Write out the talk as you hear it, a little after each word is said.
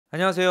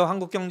안녕하세요.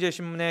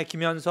 한국경제신문의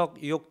김현석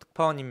뉴욕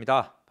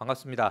특파원입니다.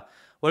 반갑습니다.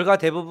 월가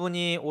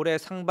대부분이 올해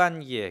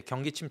상반기에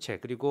경기 침체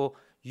그리고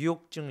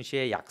뉴욕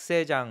증시의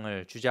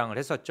약세장을 주장을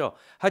했었죠.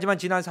 하지만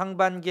지난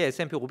상반기에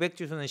S&P 500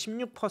 지수는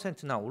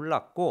 16%나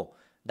올랐고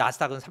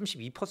나스닥은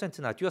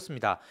 32%나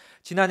뛰었습니다.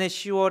 지난해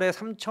 10월에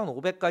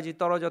 3,500까지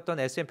떨어졌던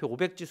S&P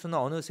 500 지수는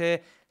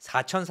어느새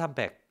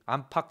 4,300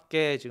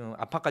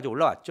 안팎까지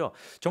올라왔죠.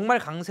 정말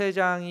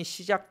강세장이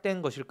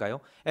시작된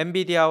것일까요?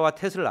 엔비디아와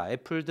테슬라,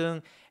 애플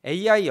등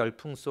AI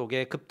열풍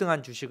속에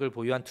급등한 주식을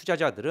보유한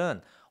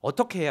투자자들은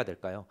어떻게 해야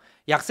될까요?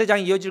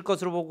 약세장이 이어질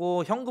것으로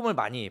보고 현금을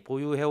많이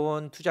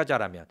보유해온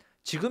투자자라면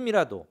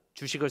지금이라도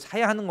주식을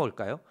사야 하는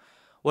걸까요?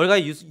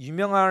 월가의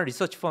유명한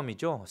리서치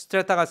펌이죠.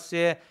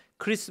 스트레타가스의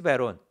크리스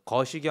베론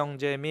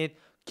거시경제 및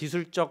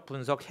기술적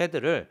분석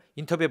헤드를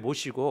인터뷰에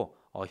모시고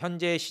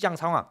현재의 시장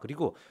상황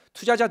그리고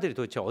투자자들이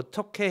도대체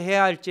어떻게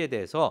해야 할지에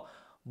대해서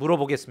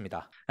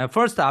물어보겠습니다.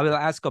 First, I will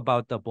ask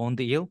about the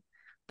bond yield.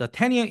 The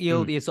 10-year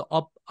yield 음. is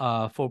up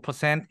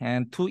 4%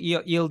 and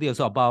 2-year yield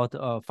is about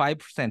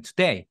 5%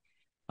 today.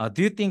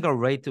 Do you think a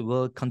rate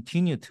will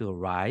continue to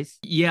rise?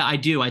 Yeah, I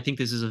do. I think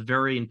this is a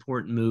very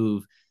important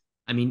move.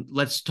 I mean,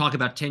 let's talk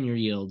about 10-year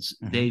yields.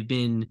 They've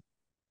been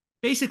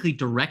basically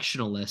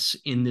directionless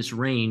in this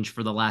range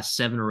for the last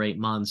 7 or 8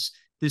 months.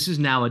 This is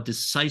now a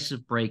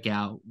decisive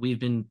breakout. We've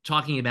been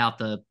talking about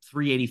the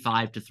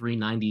 385 to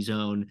 390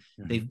 zone.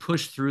 They've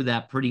pushed through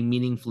that pretty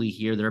meaningfully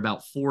here. They're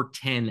about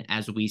 410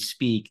 as we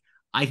speak.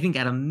 I think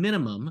at a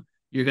minimum,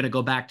 you're going to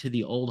go back to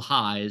the old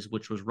highs,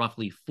 which was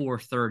roughly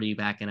 430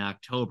 back in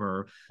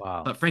October.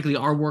 Wow. But frankly,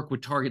 our work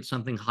would target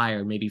something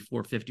higher, maybe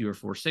 450 or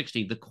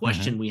 460. The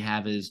question we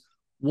have is,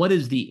 what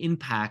is the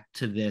impact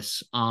to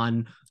this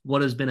on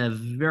what has been a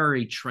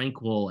very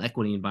tranquil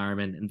equity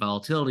environment and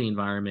volatility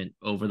environment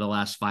over the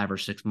last 5 or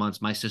 6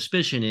 months? My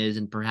suspicion is,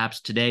 and perhaps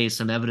today is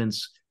some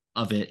evidence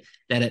of it,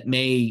 that it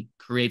may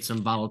create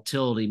some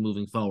volatility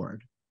moving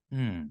forward.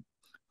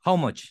 How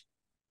much?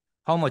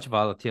 How much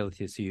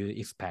volatility do you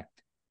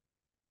expect?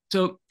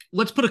 So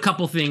let's put a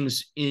couple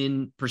things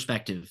in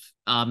perspective.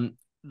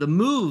 The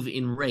move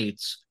in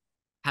rates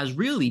has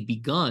really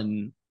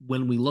begun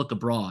when we look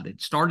abroad.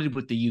 It started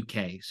with the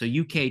UK. So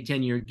UK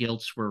 10-year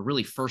gilts were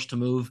really first to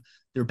move.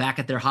 They're back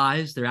at their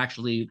highs. They're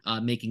actually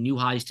making new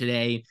highs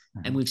today.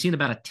 And we've seen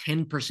about a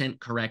 10%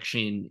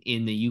 correction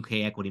in the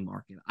UK equity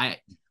market.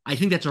 I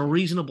think that's a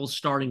reasonable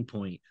starting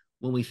point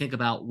when we think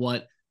about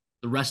what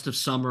the rest of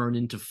summer and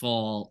into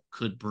fall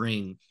could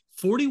bring.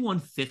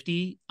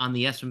 4150 on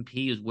the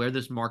S&P is where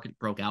this market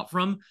broke out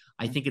from.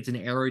 I think it's an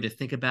area to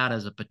think about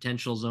as a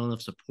potential zone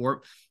of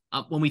support.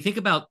 When we think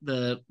about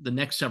the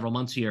next several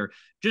months here,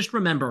 just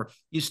remember,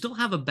 you still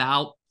have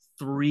about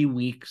 3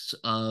 weeks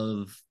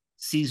of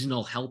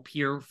seasonal help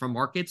here from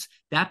markets.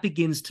 That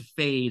begins to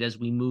fade as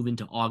we move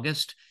into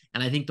August.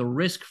 And I think the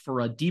risk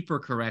for a deeper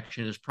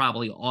correction is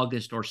probably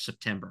August or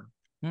September.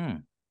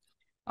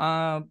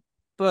 But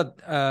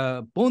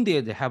bond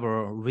yield have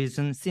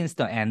risen since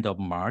the end of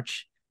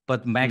March,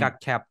 but mega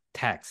cap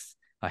tax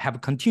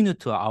have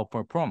continued to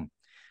outperform.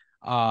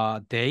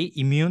 They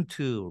immune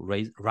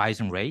to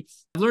rising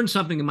rates? I've learned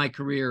something in my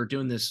career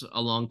doing this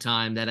a long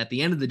time, that at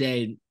the end of the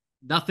day,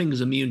 nothing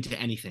is immune to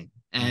anything,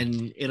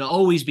 and it'll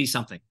always be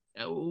something.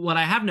 What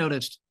I have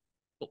noticed,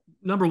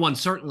 number one,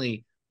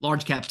 certainly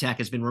large cap tech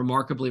has been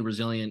remarkably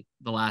resilient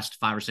the last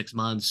 5 or 6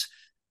 months.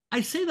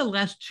 I'd say the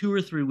last 2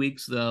 or 3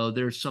 weeks, though,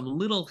 there's some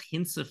little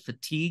hints of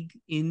fatigue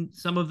in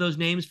some of those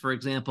names. For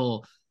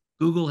example,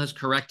 Google has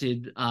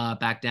corrected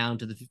back down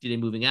to the 50-day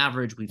moving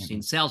average. We've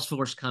seen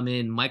Salesforce come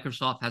in.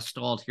 Microsoft has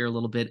stalled here a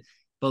little bit.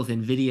 Both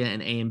NVIDIA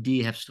and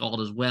AMD have stalled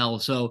as well.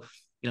 So,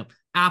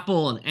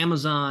 Apple and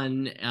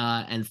Amazon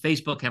and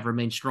Facebook have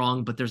remained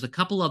strong, but there's a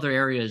couple other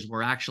areas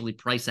where actually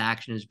price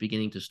action is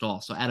beginning to stall.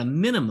 So at a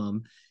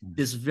minimum,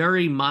 this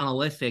very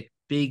monolithic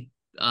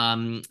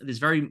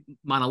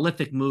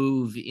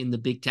move in the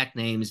big tech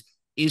names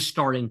is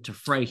starting to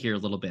fray here a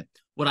little bit.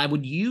 What I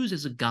would use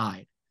as a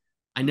guide,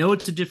 I know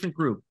it's a different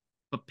group,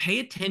 but pay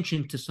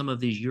attention to some of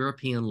these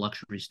European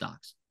luxury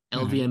stocks.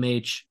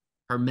 LVMH,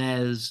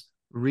 Hermes,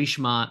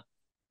 Richemont.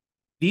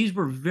 These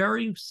were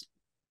very,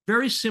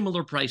 very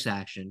similar price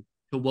action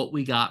to what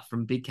we got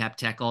from big cap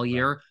tech all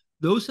year.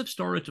 Those have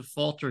started to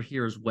falter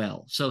here as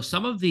well. So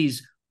some of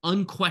these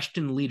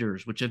unquestioned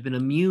leaders, which have been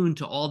immune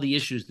to all the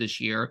issues this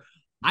year,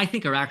 I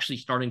think are actually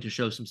starting to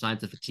show some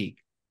signs of fatigue.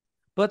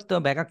 But the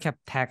mega cap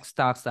tech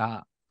stocks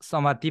are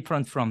somewhat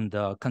different from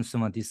the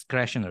consumer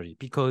discretionary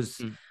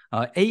because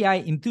AI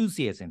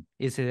enthusiasm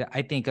is,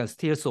 I think,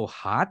 still so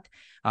hot.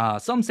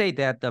 Some say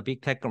that the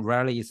big tech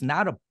rally is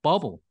not a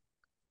bubble,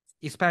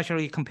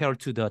 especially compared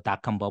to the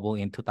dot-com bubble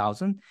in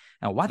 2000.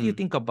 What do you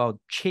think about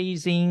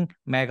chasing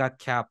mega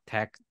cap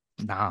tech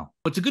now?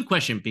 Well, it's a good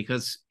question,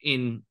 because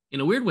in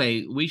a weird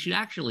way, we should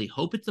actually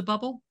hope it's a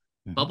bubble.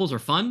 Bubbles are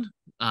fun.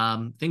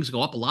 Things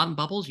go up a lot in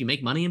bubbles. You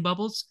make money in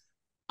bubbles.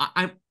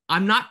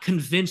 I'm not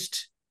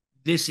convinced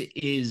this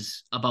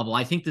is a bubble.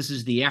 I think this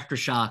is the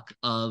aftershock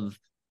of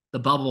the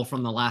bubble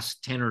from the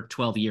last 10 or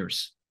 12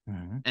 years.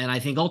 And I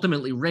think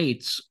ultimately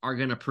rates are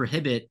going to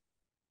prohibit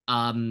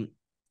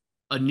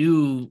a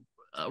new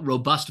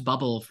robust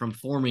bubble from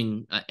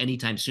forming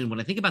anytime soon. When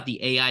I think about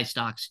the AI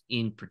stocks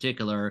in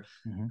particular,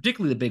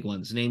 particularly the big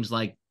ones, names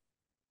like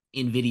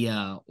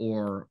NVIDIA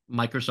or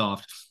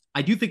Microsoft,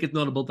 I do think it's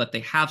notable that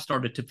they have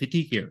started to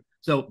fatigue here.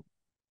 So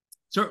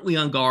certainly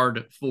on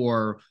guard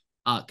for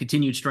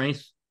continued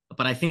strength,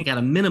 but I think at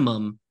a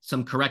minimum,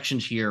 some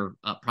corrections here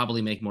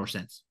probably make more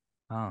sense.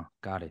 Oh,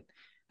 got it.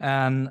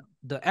 And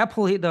the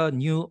Apple hit a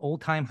new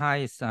all-time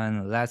highs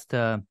on last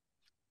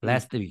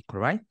week,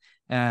 right?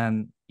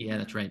 And yeah,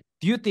 that's right.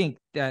 Do you think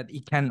that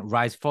it can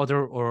rise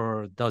further,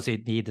 or does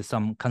it need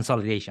some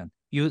consolidation?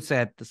 You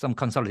said some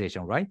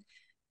consolidation, right?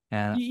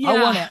 And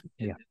yeah,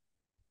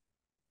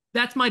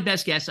 that's my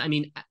best guess. I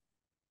mean,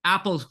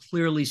 Apple's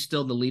clearly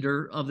still the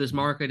leader of this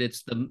market.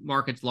 It's the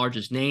market's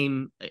largest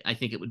name. I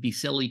think it would be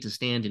silly to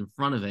stand in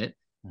front of it.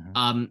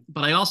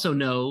 But I also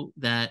know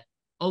that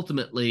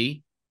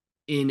ultimately,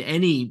 in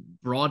any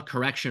broad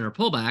correction or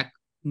pullback,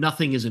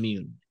 nothing is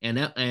immune, and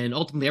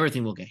ultimately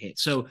everything will get hit.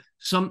 So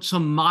some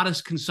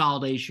modest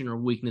consolidation or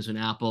weakness in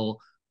Apple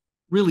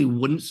really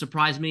wouldn't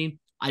surprise me.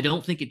 I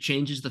don't think it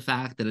changes the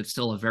fact that it's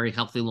still a very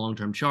healthy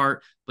long-term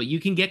chart, but you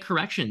can get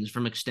corrections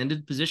from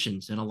extended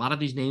positions, and a lot of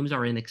these names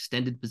are in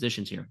extended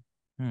positions here.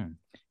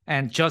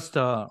 And just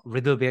a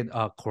little bit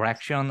of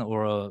correction,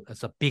 or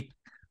it's a big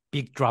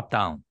drop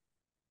down?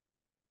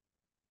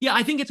 Yeah,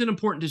 I think it's an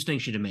important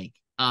distinction to make.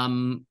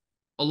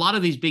 A lot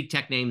of these big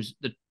tech names,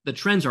 the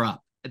trends are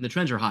up and the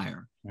trends are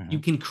higher. You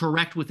can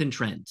correct within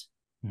trends.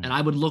 And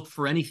I would look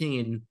for anything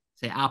in,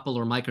 say, Apple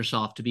or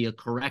Microsoft to be a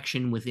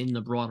correction within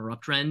the broader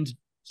uptrend.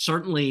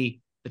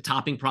 Certainly, the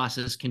topping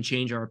process can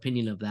change our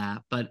opinion of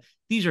that, but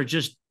these are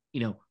just,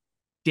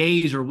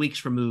 days or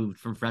weeks removed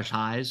from fresh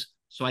highs.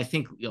 So I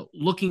think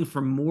looking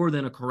for more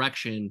than a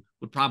correction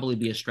would probably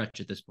be a stretch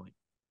at this point.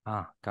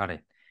 Got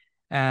it.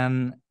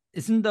 And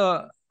isn't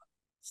the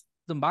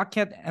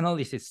market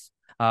analysis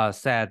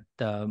said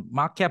the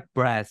market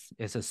breadth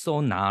is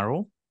so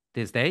narrow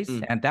these days,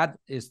 and that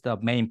is the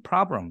main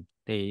problem.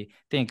 They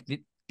think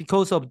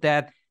because of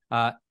that,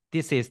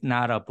 this is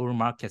not a bull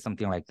market,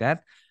 something like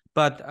that.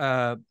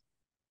 But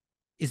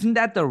isn't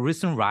that the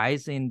recent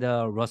rise in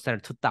the Russell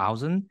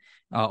 2000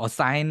 a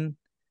sign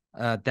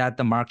that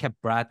the market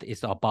breadth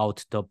is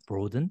about to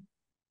broaden?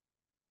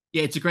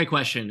 Yeah, it's a great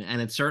question.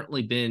 And it's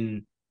certainly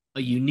been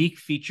a unique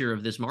feature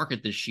of this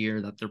market this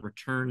year that the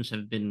returns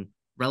have been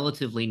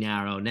relatively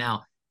narrow.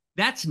 Now,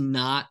 that's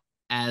not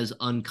as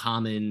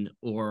uncommon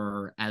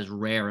or as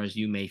rare as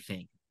you may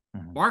think.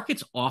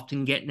 Markets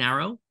often get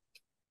narrow,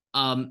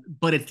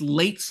 but it's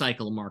late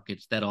cycle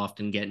markets that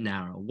often get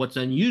narrow. What's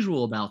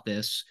unusual about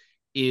this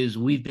is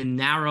we've been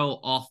narrow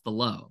off the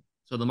low.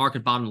 So the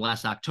market bottomed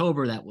last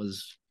October. That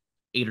was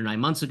 8 or 9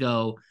 months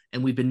ago,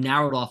 and we've been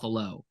narrowed off a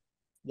low.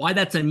 Why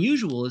that's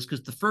unusual is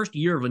because the first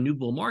year of a new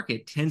bull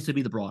market tends to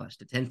be the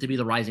broadest. It tends to be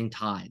the rising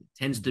tide. It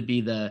tends to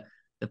be the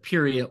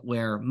period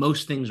where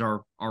most things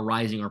are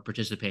rising or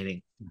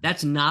participating.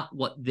 That's not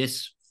what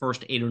this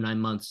first 8 or 9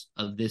 months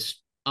of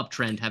this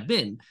uptrend have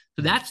been.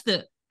 So that's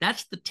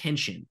the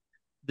tension.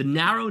 The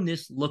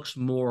narrowness looks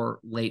more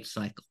late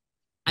cycle.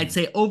 I'd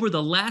say over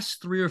the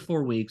last 3 or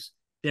 4 weeks,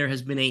 there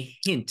has been a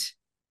hint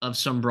of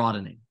some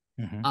broadening.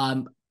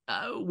 We're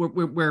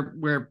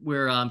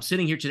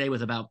sitting here today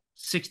with about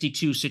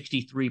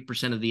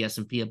 63% of the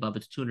S&P above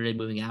its 200-day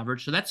moving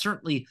average. So that's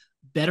certainly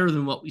better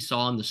than what we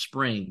saw in the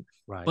spring.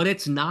 Right. But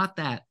it's not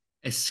that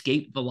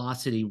escape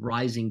velocity,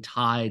 rising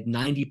tide,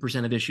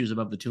 90% of issues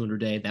above the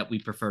 200-day that we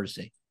prefer to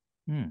see.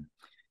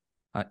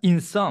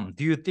 In sum,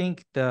 do you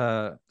think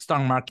the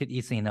stock market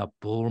is in a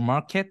bull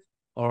market,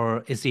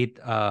 or is it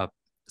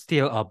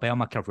still a bear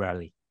market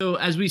rally? So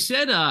as we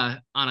said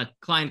on a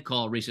client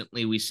call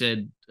recently, we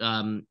said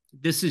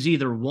this is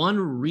either one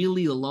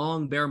really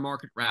long bear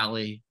market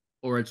rally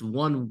or it's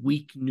one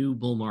weak new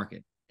bull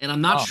market. And I'm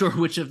not sure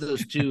which of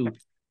those two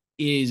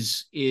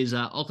is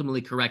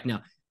ultimately correct.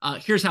 Now,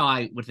 here's how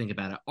I would think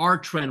about it. Our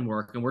trend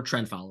work, and we're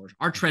trend followers,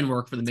 our trend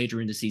work for the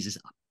major indices is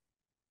up.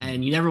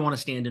 And you never want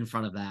to stand in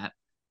front of that.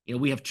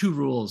 We have 2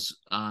 rules.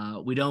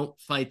 We don't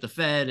fight the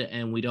Fed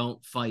and we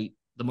don't fight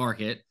the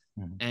market.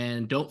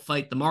 And don't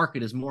fight the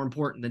market is more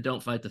important than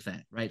don't fight the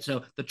Fed, right?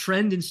 So the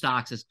trend in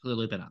stocks has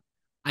clearly been up.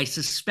 I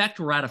suspect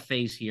we're at a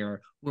phase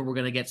here where we're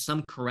going to get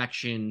some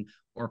correction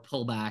or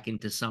pullback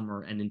into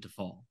summer and into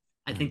fall.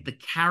 I think the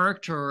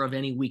character of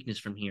any weakness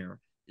from here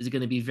is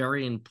going to be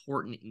very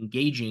important in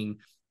gauging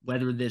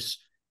whether this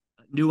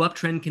new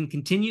uptrend can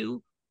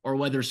continue or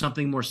whether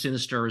something more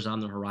sinister is on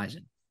the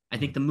horizon. I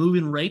think the move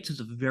in rates is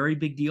a very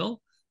big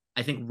deal.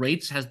 I think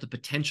rates has the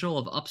potential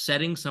of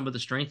upsetting some of the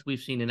strength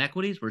we've seen in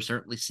equities. We're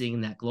certainly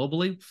seeing that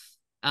globally.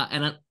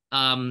 And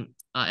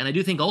I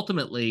do think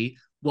ultimately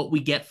what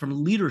we get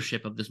from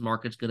leadership of this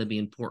market is going to be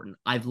important.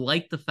 I've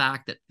liked the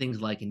fact that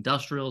things like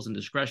industrials and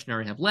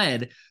discretionary have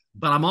led,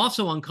 but I'm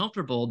also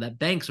uncomfortable that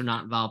banks are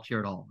not involved here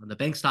at all. And the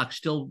bank stocks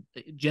still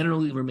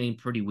generally remain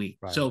pretty weak.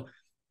 Right. So,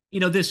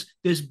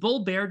 this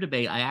bull bear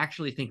debate, I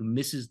actually think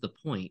misses the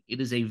point.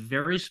 It is a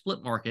very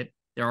split market.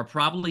 There are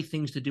probably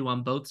things to do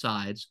on both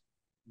sides.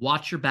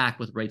 Watch your back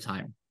with rates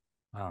higher.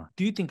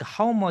 Do you think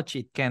how much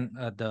it can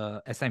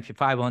the S&P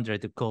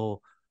 500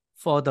 go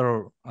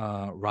further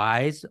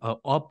rise or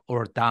up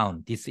or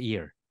down this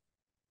year?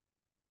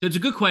 So it's a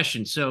good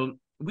question. So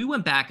we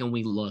went back and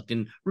we looked,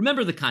 and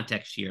remember the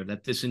context here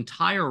that this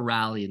entire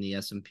rally in the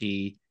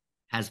S&P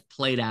has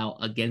played out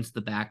against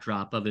the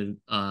backdrop of an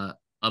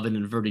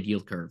inverted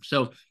yield curve.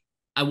 So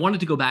I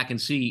wanted to go back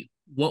and see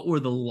what were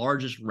the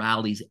largest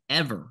rallies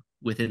ever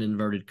with an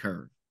inverted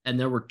curve. And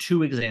there were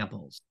two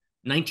examples.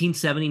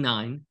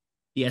 1979,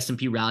 the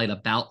S&P rallied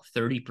about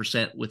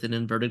 30% with an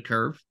inverted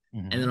curve.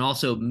 Mm-hmm. And then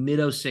also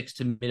mid-06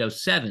 to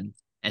mid-07,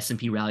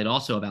 S&P rallied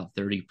also about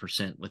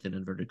 30% with an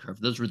inverted curve.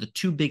 Those were the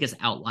two biggest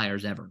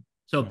outliers ever.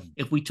 So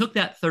if we took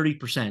that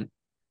 30%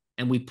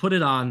 and we put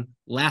it on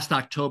last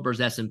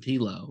October's S&P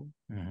low,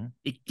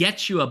 it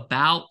gets you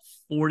about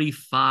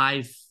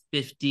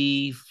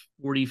 45.50,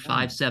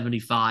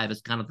 45.75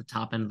 is kind of the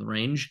top end of the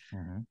range.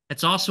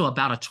 It's also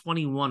about a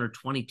 21 or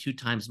 22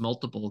 times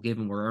multiple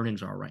given where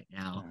earnings are right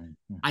now.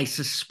 I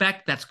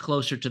suspect that's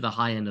closer to the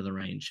high end of the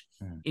range.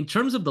 In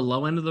terms of the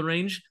low end of the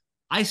range,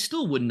 I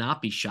still would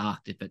not be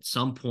shocked if at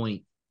some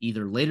point,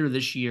 either later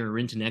this year or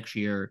into next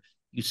year,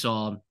 you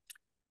saw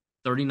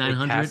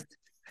 3,900,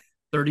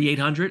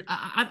 3,800.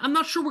 I'm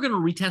not sure we're going to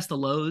retest the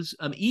lows.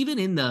 Even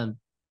in the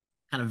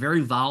kind of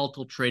very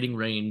volatile trading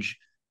range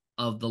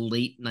of the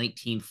late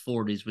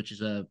 1940s, which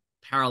is a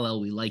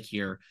parallel we like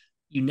here,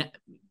 you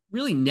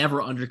really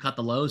never undercut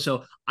the lows.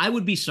 So I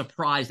would be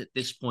surprised at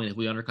this point if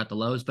we undercut the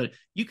lows, but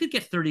you could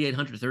get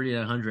 3,800,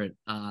 3,900,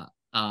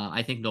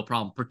 I think no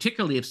problem,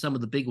 particularly if some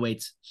of the big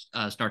weights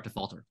start to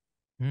falter.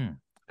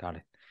 Got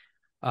it.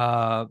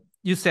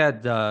 You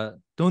said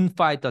don't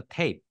fight the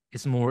tape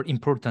is more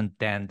important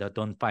than the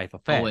don't fight the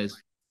Fed.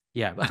 Always.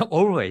 Yeah,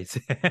 always.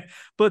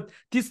 But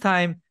this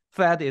time,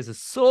 Fed is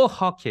so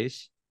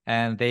hawkish,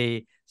 and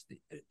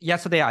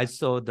yesterday I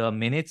saw the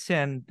minutes,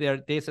 and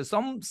there's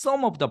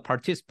some of the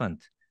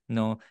participants,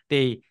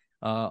 they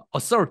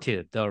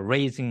asserted the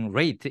raising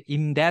rate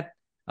in that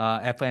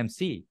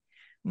FOMC.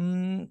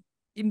 In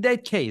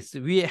that case,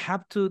 we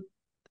have to,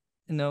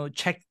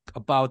 check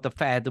about the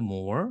Fed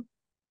more.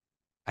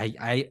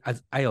 I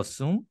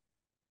assume.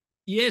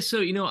 Yeah.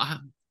 So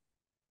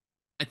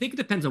I think it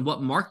depends on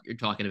what market you're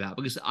talking about,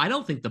 because I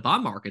don't think the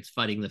bond market's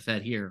fighting the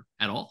Fed here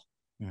at all.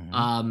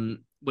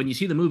 When you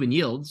see the move in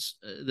yields,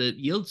 the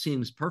yield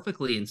seems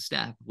perfectly in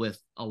step with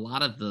a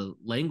lot of the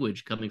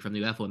language coming from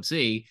the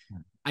FOMC.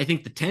 I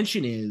think the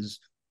tension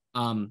is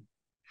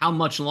how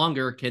much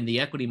longer can the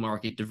equity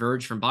market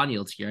diverge from bond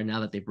yields here now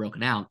that they've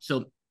broken out?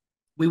 So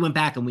we went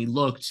back and we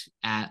looked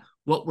at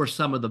what were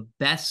some of the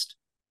best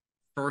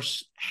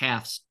first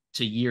halves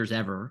to years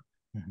ever.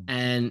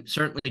 And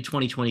certainly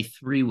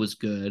 2023 was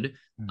good.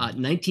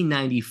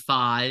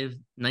 1995,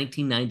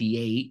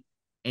 1998,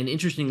 and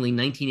interestingly,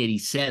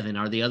 1987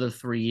 are the other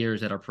 3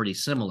 years that are pretty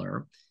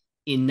similar.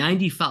 In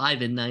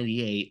 95 and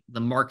 98,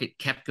 the market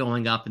kept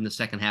going up in the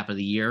second half of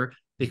the year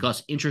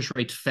because interest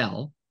rates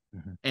fell.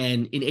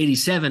 And in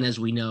 87, as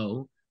we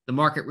know, the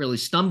market really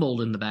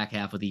stumbled in the back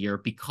half of the year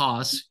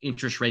because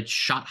interest rates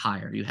shot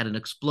higher. You had an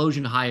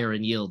explosion higher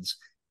in yields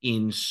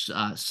in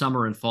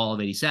summer and fall of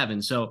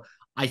 87. So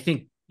I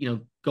think,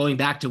 going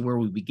back to where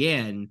we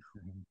began,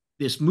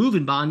 this move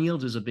in bond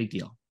yields is a big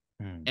deal.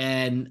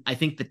 And I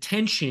think the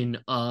tension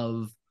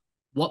of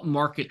what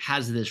market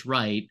has this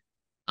right,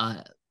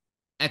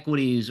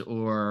 equities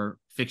or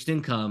fixed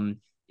income,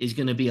 is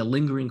going to be a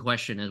lingering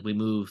question as we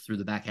move through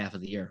the back half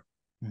of the year.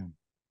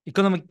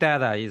 Economic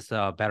data is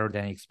better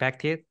than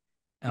expected.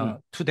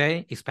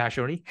 Today,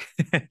 especially,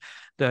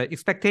 the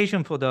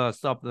expectation for the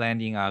soft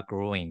landing are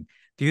growing.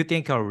 Do you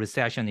think a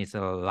recession is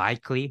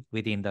likely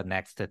within the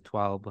next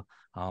 12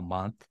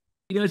 months?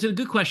 It's a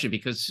good question,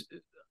 because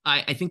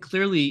I think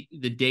clearly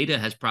the data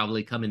has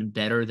probably come in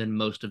better than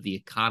most of the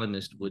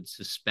economists would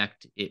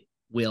suspect it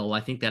will.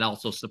 I think that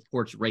also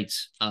supports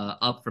rates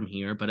up from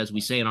here. But as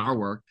we say in our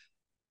work,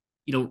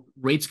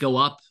 rates go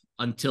up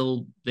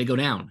until they go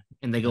down,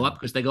 and they go up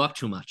because they go up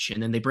too much,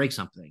 and then they break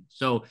something.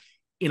 So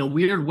in a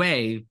weird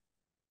way,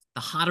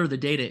 the hotter the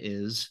data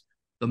is,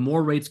 the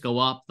more rates go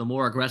up, the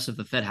more aggressive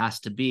the Fed has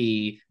to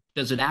be.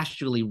 Does it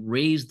actually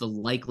raise the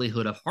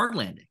likelihood of hard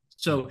landing?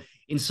 So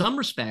in some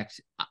respects,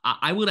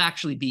 I would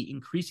actually be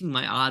increasing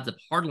my odds of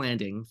hard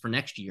landing for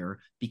next year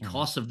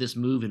because of this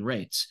move in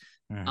rates.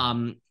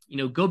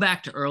 Go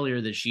back to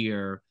earlier this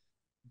year,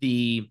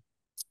 the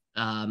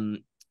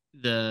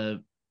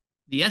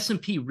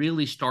S&P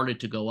really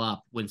started to go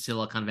up when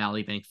Silicon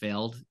Valley Bank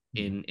failed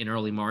in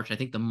early March. I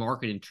think the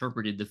market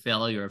interpreted the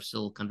failure of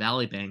Silicon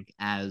Valley Bank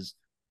as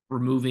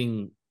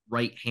removing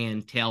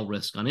right-hand tail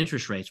risk on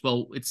interest rates.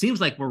 Well, it seems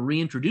like we're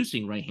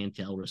reintroducing right-hand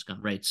tail risk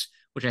on rates,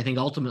 which I think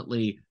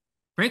ultimately,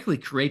 frankly,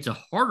 creates a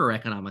harder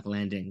economic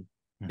landing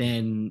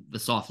than the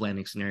soft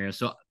landing scenario.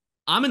 So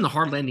I'm in the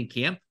hard landing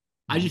camp.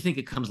 I just think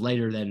it comes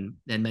later than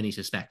many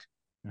suspect.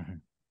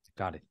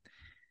 Got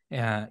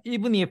it.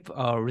 Even if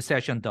a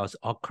recession does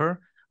occur,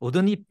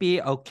 wouldn't it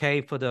be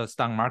okay for the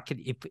stock market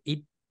if it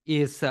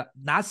is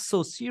not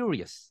so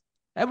serious?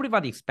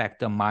 Everybody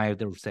expects a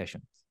mild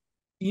recession.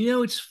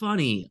 It's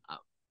funny.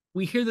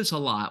 we hear this a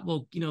lot.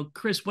 Well,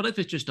 Chris, what if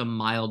it's just a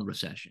mild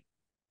recession?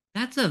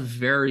 That's a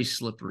very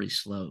slippery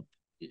slope.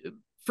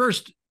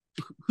 First,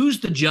 who's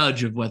the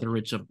judge of whether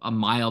it's a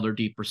mild or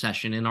deep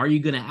recession? And are you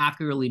going to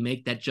accurately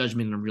make that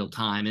judgment in real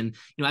time? And,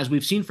 as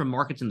we've seen from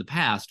markets in the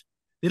past,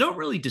 they don't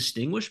really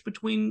distinguish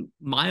between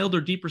mild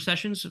or deep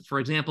recessions. For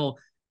example,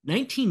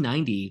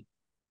 1990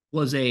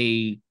 was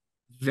a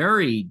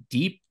very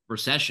deep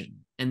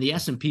recession, and the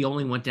S&P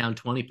only went down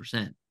 20%.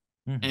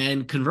 Mm-hmm.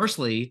 And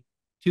conversely,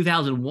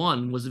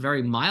 2001 was a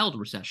very mild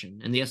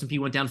recession, and the S&P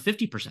went down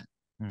 50%.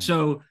 Mm-hmm.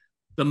 So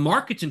the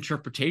market's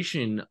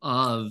interpretation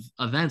of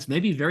events may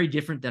be very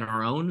different than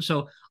our own.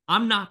 So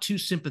I'm not too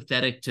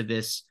sympathetic to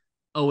this,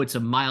 it's a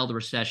mild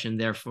recession,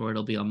 therefore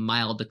it'll be a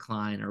mild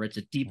decline, or it's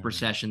a deep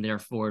recession,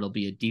 therefore it'll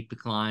be a deep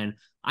decline.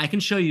 I can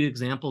show you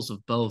examples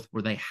of both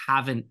where they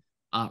haven't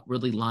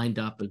really lined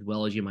up as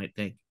well as you might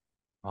think.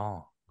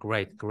 Oh,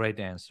 great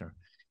answer.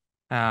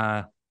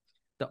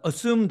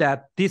 Assume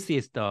that this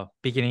is the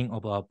beginning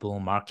of a bull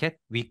market,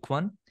 week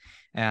one,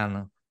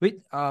 and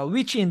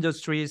which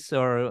industries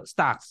or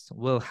stocks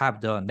will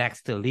have the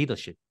next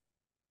leadership?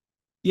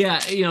 Yeah,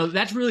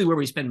 that's really where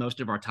we spend most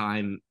of our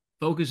time,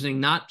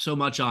 focusing not so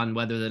much on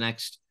whether the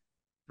next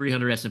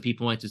 300 S&P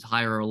points is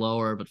higher or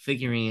lower, but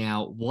figuring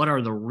out what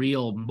are the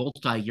real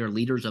multi-year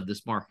leaders of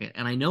this market.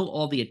 And I know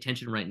all the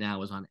attention right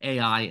now is on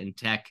AI and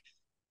tech.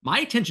 My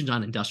attention's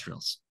on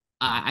industrials.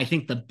 I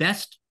think the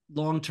best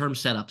long-term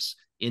setups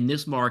in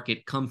this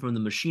market come from the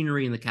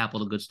machinery and the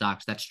capital goods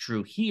stocks. That's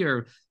true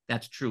here.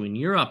 That's true in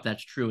Europe.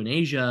 That's true in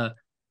Asia.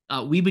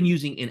 We've been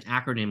using an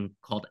acronym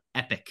called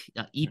EPIC,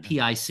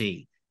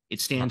 EPIC. It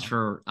stands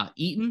for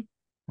Eaton,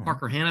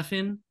 Parker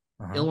Hannifin,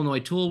 Illinois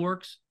Tool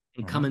Works,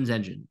 and Cummins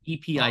Engine,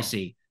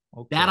 EPIC.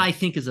 Okay. That, I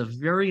think, is a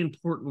very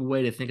important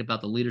way to think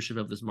about the leadership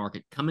of this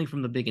market, coming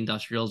from the big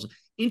industrials.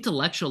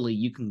 Intellectually,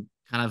 you can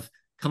kind of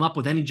come up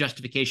with any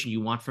justification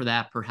you want for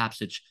that.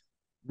 Perhaps it's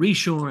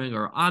reshoring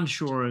or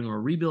onshoring or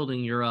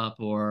rebuilding Europe,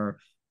 or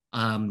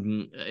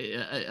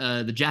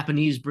the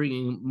Japanese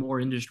bringing more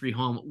industry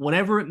home,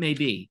 whatever it may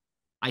be.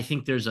 I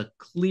think there's a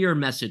clear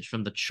message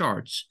from the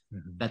charts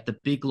that the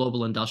big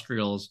global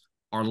industrials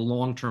are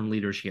long-term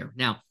leaders here.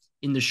 Now,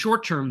 in the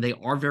short term, they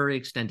are very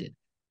extended,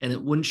 and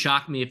it wouldn't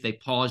shock me if they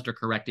paused or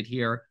corrected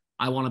here.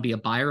 I want to be a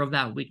buyer of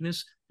that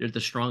weakness. They're the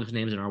strongest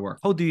names in our work.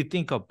 How do you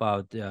think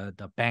about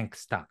the bank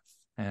stocks?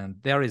 And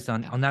there is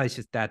an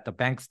analysis that the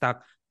bank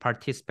stock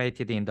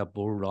participated in the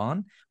bull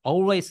run,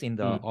 always in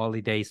the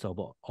early days of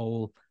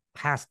all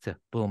past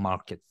bull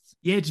markets.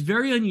 Yeah, it's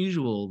very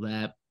unusual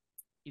that,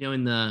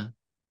 in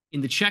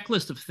the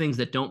checklist of things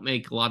that don't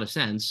make a lot of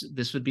sense,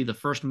 this would be the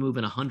first move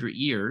in 100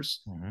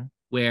 years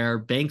where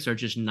banks are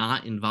just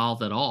not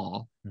involved at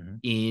all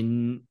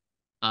in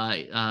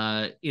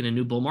a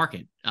new bull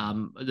market.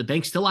 The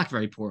banks still act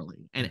very poorly.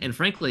 And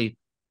frankly,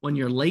 when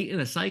you're late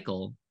in a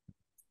cycle,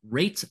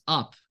 rates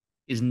up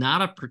is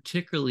not a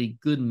particularly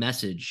good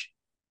message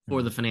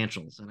for the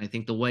financials. And I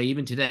think the way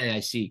even today I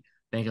see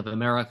Bank of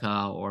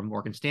America or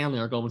Morgan Stanley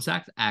or Goldman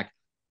Sachs act,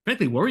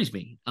 frankly, worries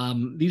me.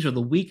 These are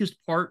the weakest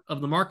part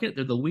of the market.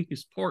 They're the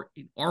weakest part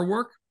in our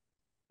work.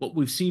 What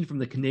we've seen from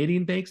the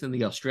Canadian banks and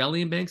the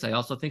Australian banks, I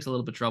also think is a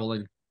little bit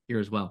troubling here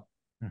as well.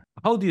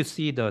 How do you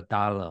see the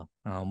dollar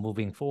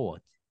moving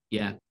forward?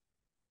 Yeah.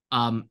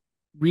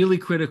 Really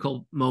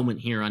critical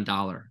moment here on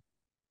dollar.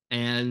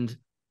 And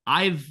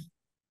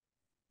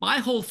my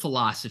whole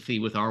philosophy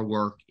with our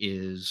work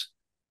is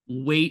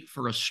wait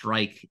for a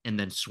strike and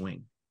then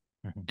swing.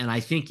 And I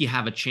think you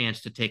have a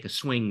chance to take a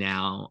swing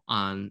now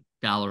on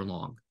dollar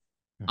long.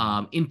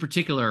 In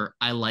particular,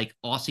 I like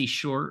Aussie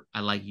short, I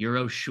like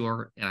Euro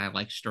short, and I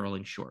like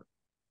Sterling short.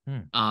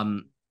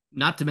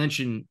 Not to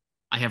mention,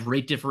 I have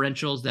rate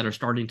differentials that are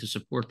starting to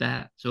support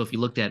that. So if you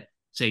looked at,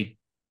 say,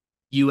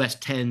 US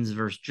 10s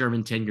versus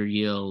German 10-year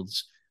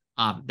yields,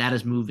 that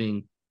is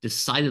moving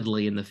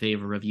decidedly in the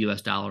favor of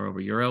US dollar over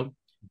Euro.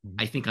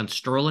 I think on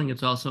Sterling,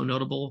 it's also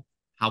notable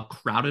how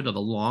crowded of a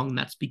long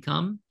that's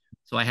become.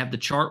 So I have the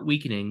chart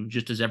weakening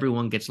just as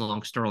everyone gets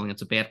along Sterling.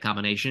 It's a bad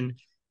combination.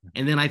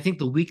 And then I think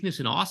the weakness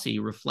in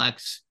Aussie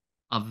reflects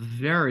a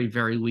very,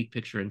 very weak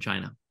picture in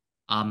China.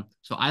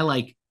 So I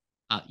like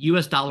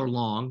US dollar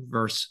long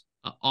versus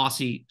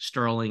Aussie,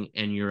 Sterling,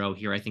 and Euro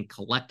here. I think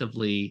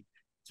collectively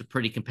it's a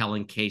pretty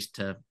compelling case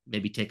to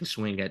maybe take a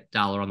swing at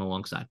dollar on the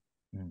long side.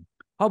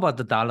 How about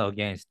the dollar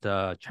against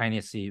the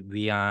Chinese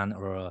yuan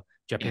or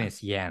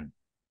Japanese yen?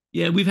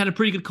 Yeah, we've had a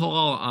pretty good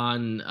call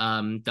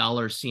on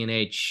dollar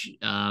CNH.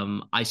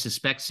 I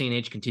suspect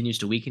CNH continues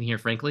to weaken here,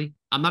 frankly.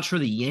 I'm not sure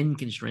the yen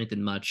can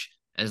strengthen much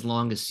as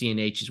long as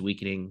CNH is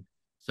weakening.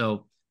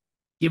 So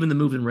given the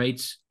move in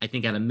rates, I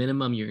think at a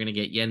minimum, you're going to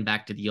get yen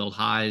back to the old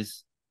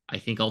highs. I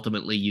think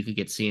ultimately you could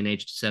get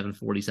CNH to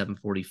 740,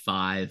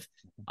 745.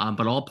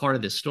 But all part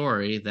of this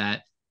story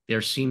that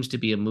there seems to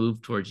be a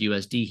move towards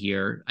USD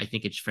here. I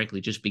think it's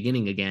frankly just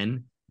beginning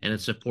again, and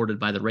it's supported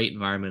by the rate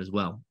environment as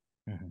well.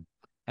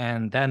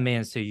 And that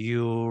means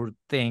you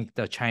think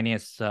the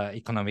Chinese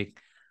economic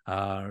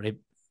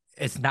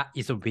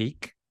is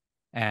weak,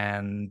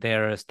 and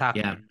their stock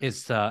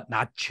is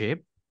not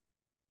cheap.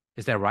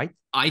 Is that right?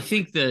 I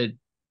think the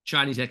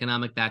Chinese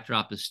economic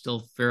backdrop is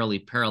still fairly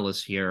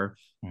perilous here.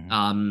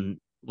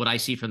 What I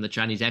see from the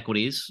Chinese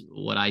equities,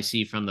 what I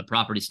see from the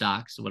property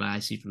stocks, what I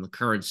see from the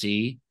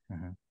currency,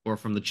 or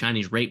from the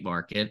Chinese rate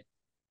market,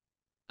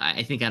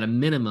 I think at a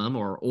minimum,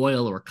 or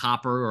oil or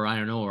copper or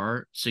iron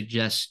ore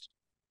suggest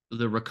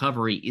the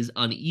recovery is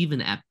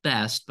uneven at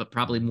best, but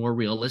probably more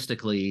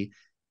realistically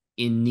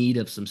in need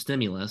of some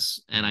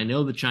stimulus. And I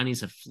know the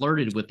Chinese have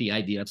flirted with the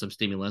idea of some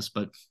stimulus,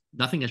 but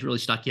nothing has really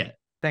stuck yet.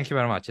 Thank you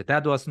very much.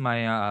 That was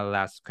my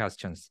last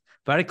questions.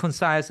 Very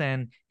concise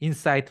and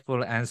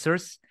insightful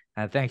answers.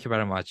 Thank you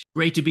very much.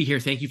 Great to be here.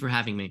 Thank you for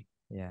having me.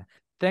 Yeah.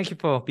 Thank you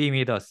for being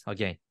with us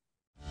again.